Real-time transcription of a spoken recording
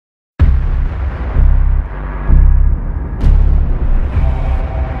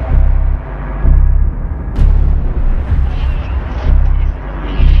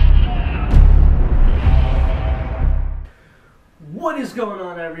is going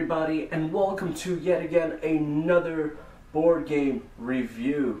on, everybody, and welcome to yet again another board game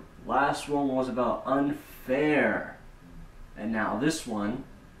review. Last one was about Unfair, and now this one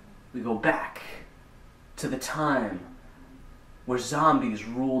we go back to the time where zombies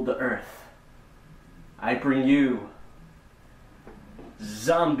ruled the earth. I bring you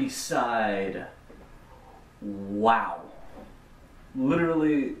Zombicide. Wow.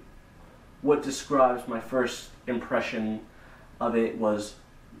 Literally what describes my first impression of it was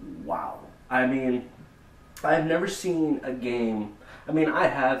wow. I mean, I've never seen a game. I mean, I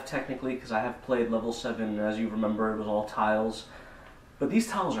have technically, because I have played level 7, and as you remember, it was all tiles. But these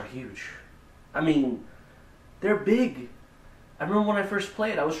tiles are huge. I mean, they're big. I remember when I first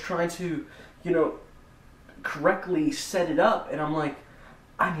played, I was trying to, correctly set it up, and I'm like,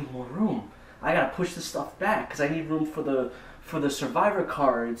 I need more room. I gotta push this stuff back, because I need room for the survivor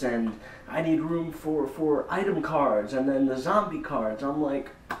cards, and I need room for item cards, and then the zombie cards. I'm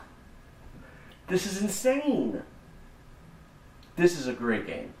like, this is insane. This is a great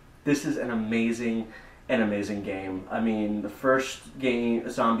game. This is an amazing game. I mean, the first game,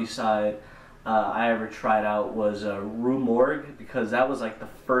 Zombicide, I ever tried out was Rue Morgue, because that was like the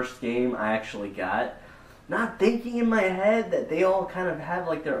first game I actually got. Not thinking in my head that they all kind of have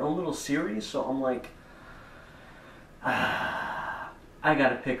like their own little series, so I'm like, I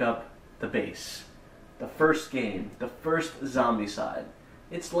gotta pick up the base. The first game, the first Zombicide.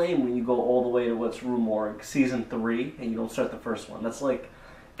 It's lame when you go all the way to what's Rue Morgue, Season 3, and you don't start the first one. That's like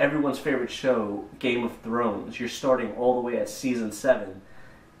everyone's favorite show, Game of Thrones. You're starting all the way at Season 7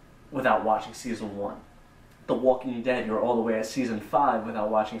 without watching Season 1. The Walking Dead, you're all the way at Season 5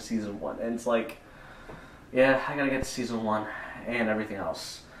 without watching Season 1. And it's like, yeah, I gotta get to Season 1 and everything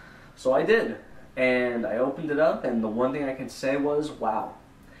else. So I did. And I opened it up, and the one thing I can say was, wow.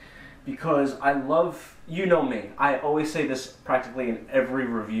 Because I love, you know me, I always say this practically in every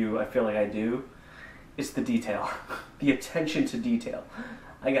review I feel like I do, it's the detail. The attention to detail.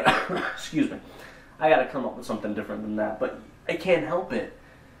 I gotta, excuse me, I gotta come up with something different than that, but I can't help it.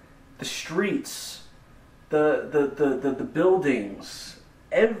 The streets, the buildings,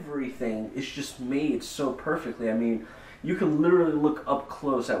 everything is just made so perfectly. I mean, you can literally look up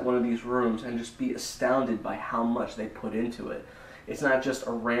close at one of these rooms and just be astounded by how much they put into it. It's not just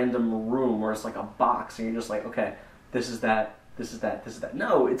a random room where it's like a box and you're just like, okay, this is that, this is that, this is that.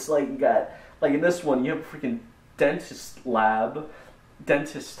 No, it's like you got, like in this one, you have a freaking dentist lab,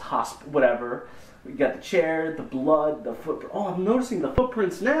 dentist hospital, whatever. You got the chair, the blood, the footprint. Oh, I'm noticing the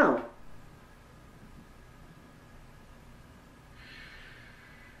footprints now.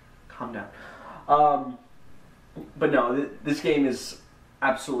 Calm down. But no, this game is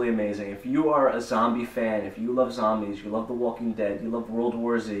absolutely amazing. If you are a zombie fan, if you love zombies, you love The Walking Dead, you love World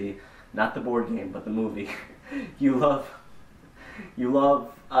War Z, not the board game, but the movie, you love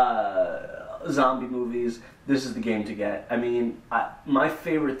zombie movies, this is the game to get. I mean, my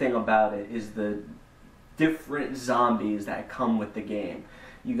favorite thing about it is the different zombies that come with the game.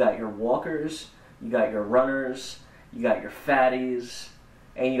 You got your walkers, you got your runners, you got your fatties,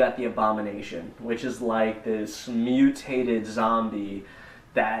 and you got the Abomination, which is like this mutated zombie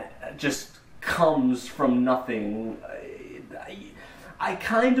that just comes from nothing. I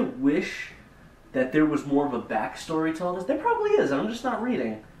kind of wish that there was more of a backstory to all this. There probably is, and I'm just not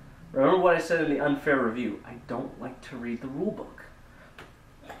reading. Remember what I said in the Unfair review. I don't like to read the rule book.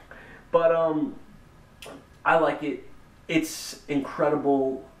 But, I like it. It's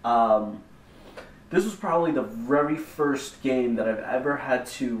incredible. This was probably the very first game that I've ever had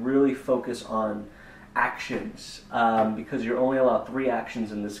to really focus on actions, because you're only allowed 3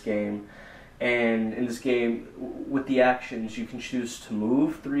 actions in this game, and in this game, with the actions, you can choose to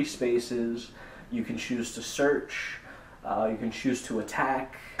move 3 spaces, you can choose to search, you can choose to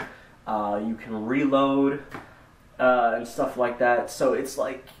attack, you can reload, and stuff like that. So it's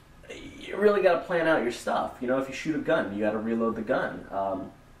like, you really got to plan out your stuff. You know, if you shoot a gun, you got to reload the gun.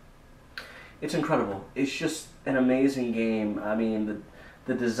 It's incredible. It's just an amazing game. I mean,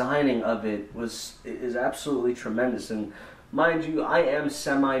 the designing of it is absolutely tremendous. And mind you, I am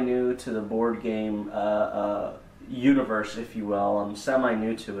semi-new to the board game universe, if you will. I'm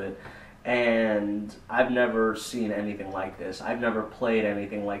semi-new to it. And I've never seen anything like this. I've never played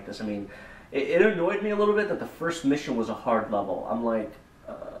anything like this. I mean, it annoyed me a little bit that the first mission was a hard level. I'm like,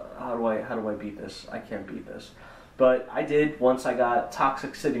 how do I beat this? I can't beat this. But I did once I got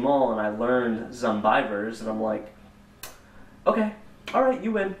Toxic City Mall and I learned Zombivers, and I'm like, okay, alright,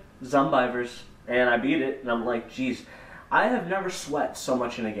 you win, Zombivers. And I beat it, and I'm like, geez, I have never sweat so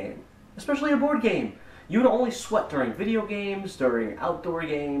much in a game, especially a board game. You would only sweat during video games, during outdoor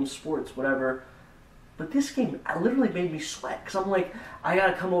games, sports, whatever. But this game literally made me sweat because I'm like, I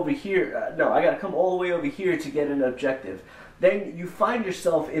gotta come over here. No, I gotta come all the way over here to get an objective. Then you find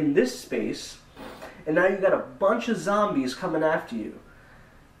yourself in this space, and now you got a bunch of zombies coming after you.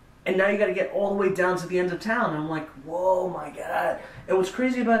 And now you got to get all the way down to the end of town. And I'm like, whoa, my God. And what's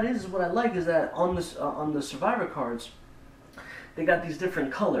crazy about it is what I like is that on the survivor cards, they got these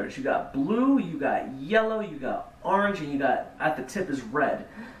different colors. You got blue, you got yellow, you got orange, and you got, at the tip is red.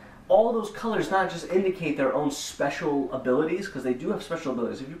 All those colors not just indicate their own special abilities, because they do have special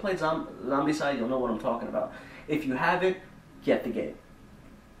abilities. If you played Zombicide, you'll know what I'm talking about. If you haven't, get the game.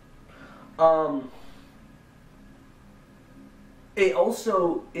 It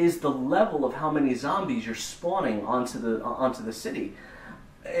also is the level of how many zombies you're spawning onto the city.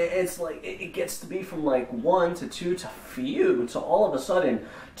 It's like it gets to be from like 1 to 2 to few to all of a sudden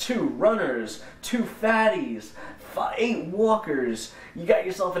 2 runners, 2 fatties, 8 walkers. You got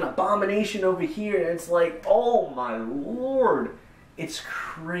yourself an abomination over here, and it's like, oh my lord, it's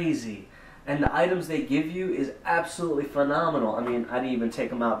crazy. And the items they give you is absolutely phenomenal. I mean, I didn't even take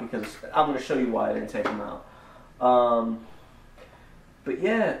them out because I'm going to show you why I didn't take them out. But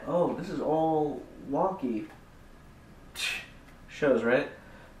yeah, oh, this is all wonky. Shows, right?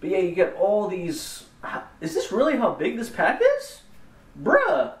 But yeah, you get all these... Is this really how big this pack is?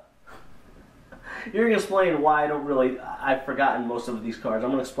 Bruh! You're going to explain why I've forgotten most of these cards. I'm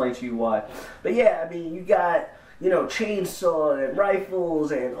going to explain to you why. But yeah, I mean, you got, you know, chainsaw and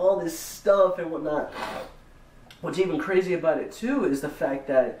rifles and all this stuff and whatnot. What's even crazy about it, too, is the fact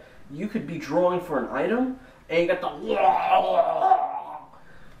that you could be drawing for an item and you got the...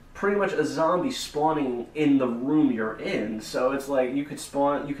 pretty much a zombie spawning in the room you're in. So it's like you could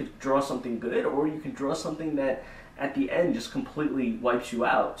draw something good, or you could draw something that at the end just completely wipes you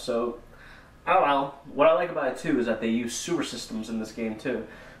out. So, I don't know. What I like about it too is that they use sewer systems in this game too.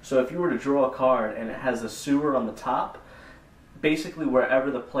 So if you were to draw a card and it has a sewer on the top, basically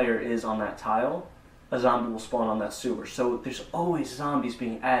wherever the player is on that tile, a zombie will spawn on that sewer. So there's always zombies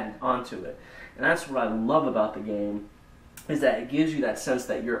being added onto it. And that's what I love about the game, is that it gives you that sense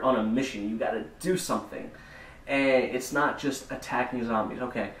that you're on a mission. You got to do something. And it's not just attacking zombies.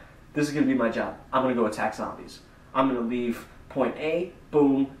 Okay, this is going to be my job. I'm going to go attack zombies. I'm going to leave point A,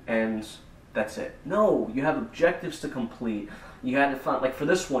 boom, and that's it. No, you have objectives to complete. You got to find, like for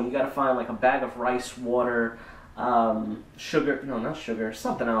this one, you got to find like a bag of rice, water, sugar. No, not sugar.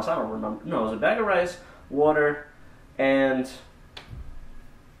 Something else. I don't remember. No, it was a bag of rice, water, and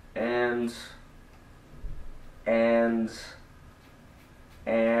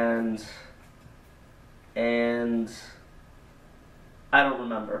I don't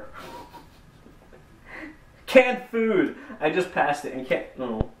remember. Canned food. I just passed it.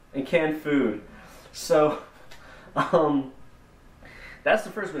 And canned food. So, that's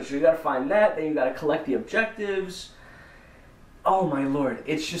the first mission. You got to find that. Then you got to collect the objectives. Oh my lord,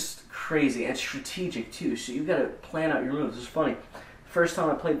 it's just crazy and strategic too. So you got to plan out your moves. It's funny. First time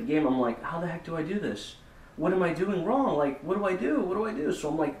I played the game, I'm like, how the heck do I do this? What am I doing wrong? Like, what do I do? What do I do? So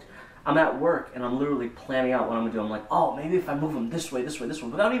I'm like, I'm at work and I'm literally planning out what I'm gonna do. I'm like, oh, maybe if I move them this way,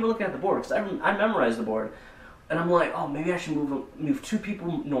 without even looking at the board, because I memorized the board. And I'm like, oh, maybe I should move 2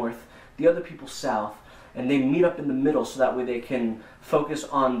 people north, the other people south, and they meet up in the middle so that way they can focus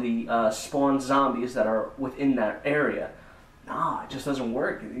on the spawned zombies that are within that area. Nah, it just doesn't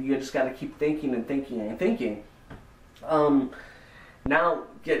work. You just got to keep thinking and thinking and thinking. Now,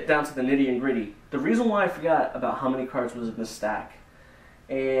 get down to the nitty and gritty. The reason why I forgot about how many cards was in this stack,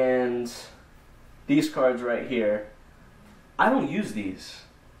 and these cards right here, I don't use these.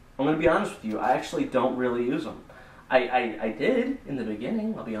 I'm going to be honest with you. I actually don't really use them. I did in the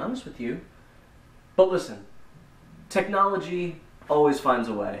beginning, I'll be honest with you. But listen, technology always finds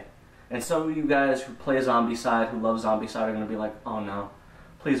a way. And some of you guys who play Zombicide, who love Zombicide, are going to be like, oh no,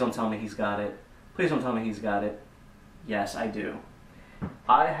 please don't tell me he's got it. Please don't tell me he's got it. Yes, I do.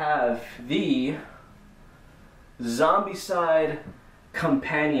 I have the Zombicide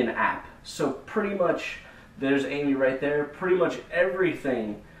companion app. So pretty much, there's Amy right there, pretty much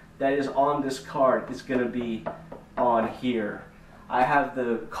everything that is on this card is going to be on here. I have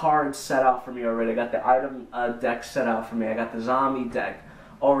the cards set out for me already. I got the item deck set out for me. I got the zombie deck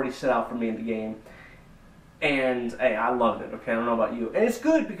already set out for me in the game. And hey, I loved it, okay? I don't know about you. And it's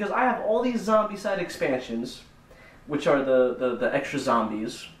good because I have all these Zombicide expansions, which are the extra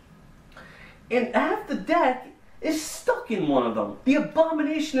zombies. And half the deck is stuck in one of them. The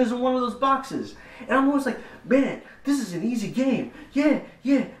abomination is in one of those boxes. And I'm always like, man, this is an easy game. Yeah,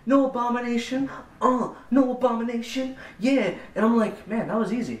 no abomination. No abomination. Yeah. And I'm like, man, that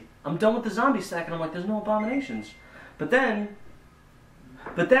was easy. I'm done with the zombie stack, and I'm like, there's no abominations. But then,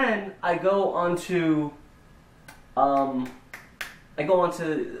 But then I go onto the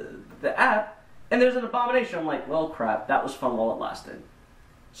app, and there's an abomination. I'm like, well, crap, that was fun while it lasted.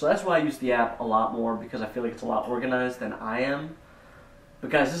 So that's why I use the app a lot more, because I feel like it's a lot organized than I am. But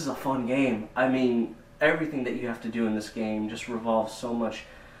guys, this is a fun game. I mean, everything that you have to do in this game just revolves so much,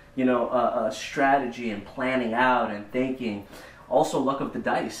 you know, strategy and planning out and thinking. Also, luck of the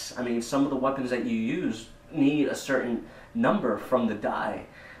dice. I mean, some of the weapons that you use need a certain number from the die.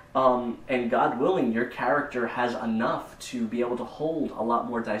 And God willing, your character has enough to be able to hold a lot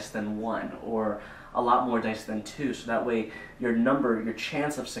more dice than one, or a lot more dice than two, so that way your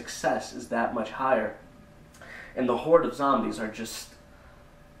chance of success is that much higher. And the horde of zombies are just,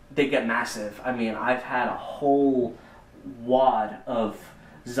 they get massive. I mean, I've had a whole wad of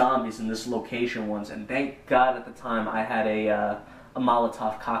zombies in this location once, and thank God at the time I had a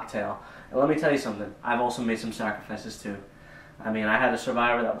Molotov cocktail. And let me tell you something, I've also made some sacrifices too. I mean, I had a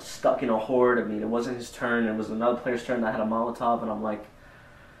survivor that was stuck in a horde. I mean, it wasn't his turn, it was another player's turn that had a Molotov, and I'm like,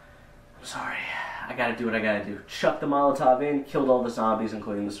 I'm sorry, I gotta do what I gotta do. Chuck the Molotov in, killed all the zombies,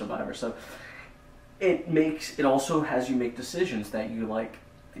 including the survivor. So it also has you make decisions that you like,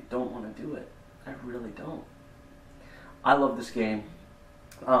 I don't want to do it. I really don't. I love this game.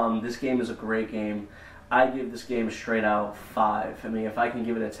 This game is a great game. I give this game a straight out 5. I mean, if I can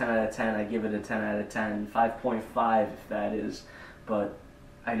give it a 10 out of 10, I give it a 10 out of 10. 5.5 if that is. But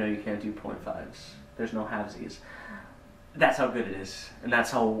I know you can't do 0.5s. There's no halvesies. That's how good it is. And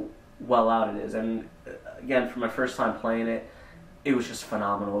that's how well out it is. And again, for my first time playing it, it was just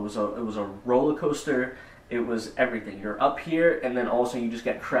phenomenal. It was a roller coaster. It was everything. You're up here, and then also you just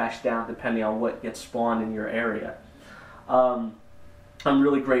get crashed down depending on what gets spawned in your area. I'm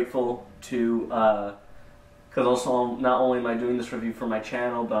really grateful to, because also not only am I doing this review for my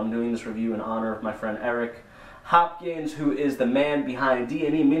channel, but I'm doing this review in honor of my friend Eric Hopkins, who is the man behind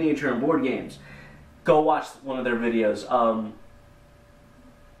D&E Miniature and Board Games. Go watch one of their videos.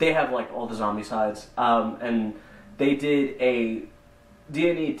 They have like all the Zombicides, and they did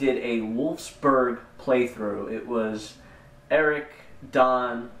D&E did a Wulfsburg playthrough. It was Eric,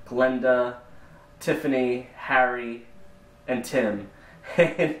 Don, Glenda, Tiffany, Harry, and Tim.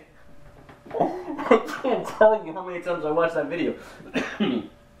 And I can't tell you how many times I watched that video.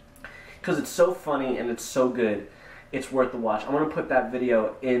 Because it's so funny and it's so good. It's worth the watch. I'm going to put that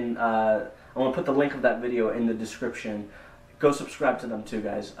video in, I'm going to put the link of that video in the description. Go subscribe to them too,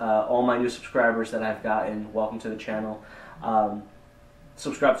 guys. All my new subscribers that I've gotten, welcome to the channel.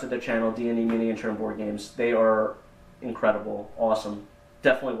 Subscribe to their channel, D&E Miniature and Board Games. They are incredible, awesome.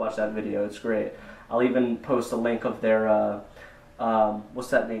 Definitely watch that video, it's great. I'll even post a link of their, what's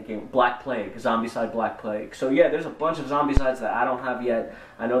that name game? Black Plague, Zombicide Black Plague. So yeah, there's a bunch of Zombicides that I don't have yet.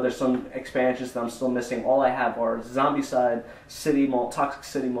 I know there's some expansions that I'm still missing. All I have are Zombicide, City Mall, Toxic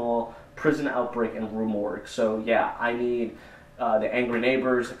City Mall, Prison Outbreak, and Room Org. So yeah, I need the Angry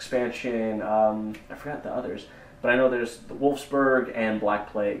Neighbors expansion, I forgot the others. But I know there's the Wulfsburg and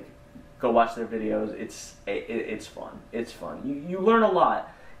Black Plague. Go watch their videos. It's fun. It's fun. You learn a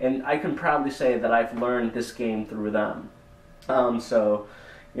lot, and I can proudly say that I've learned this game through them. So,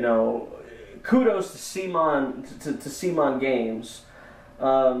 you know, kudos to Simon Games.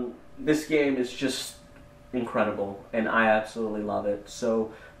 This game is just incredible, and I absolutely love it.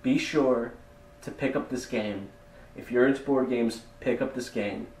 So be sure to pick up this game. If you're into board games, pick up this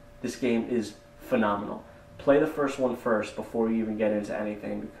game. This game is phenomenal. Play the first one first before you even get into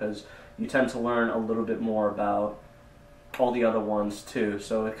anything, because you tend to learn a little bit more about all the other ones too.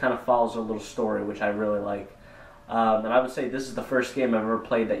 So it kind of follows a little story, which I really like. And I would say this is the first game I've ever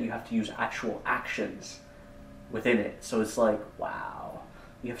played that you have to use actual actions within it. So it's like, wow,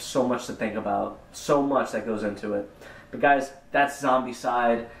 you have so much to think about, so much that goes into it. But guys, that's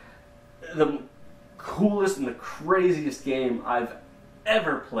Zombicide, the coolest and the craziest game I've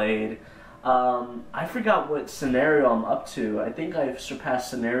ever played. I forgot what scenario I'm up to. I think I've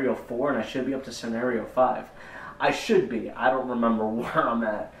surpassed scenario 4 and I should be up to scenario 5. I should be. I don't remember where I'm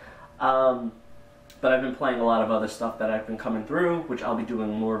at. But I've been playing a lot of other stuff that I've been coming through, which I'll be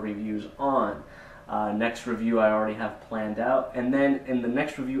doing more reviews on. Next review I already have planned out, and then in the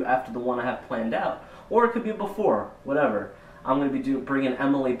next review after the one I have planned out, or it could be before, whatever, I'm going to be bringing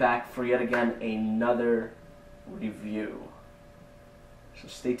Emily back for yet again another review. So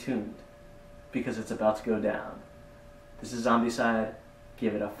stay tuned, because it's about to go down. This is Zombicide.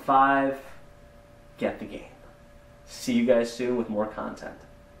 Give it a 5. Get the game. See you guys soon with more content.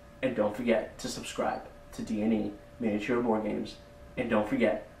 And don't forget to subscribe to D&E Miniature Board Games. And don't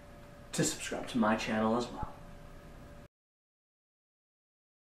forget to subscribe to my channel as well.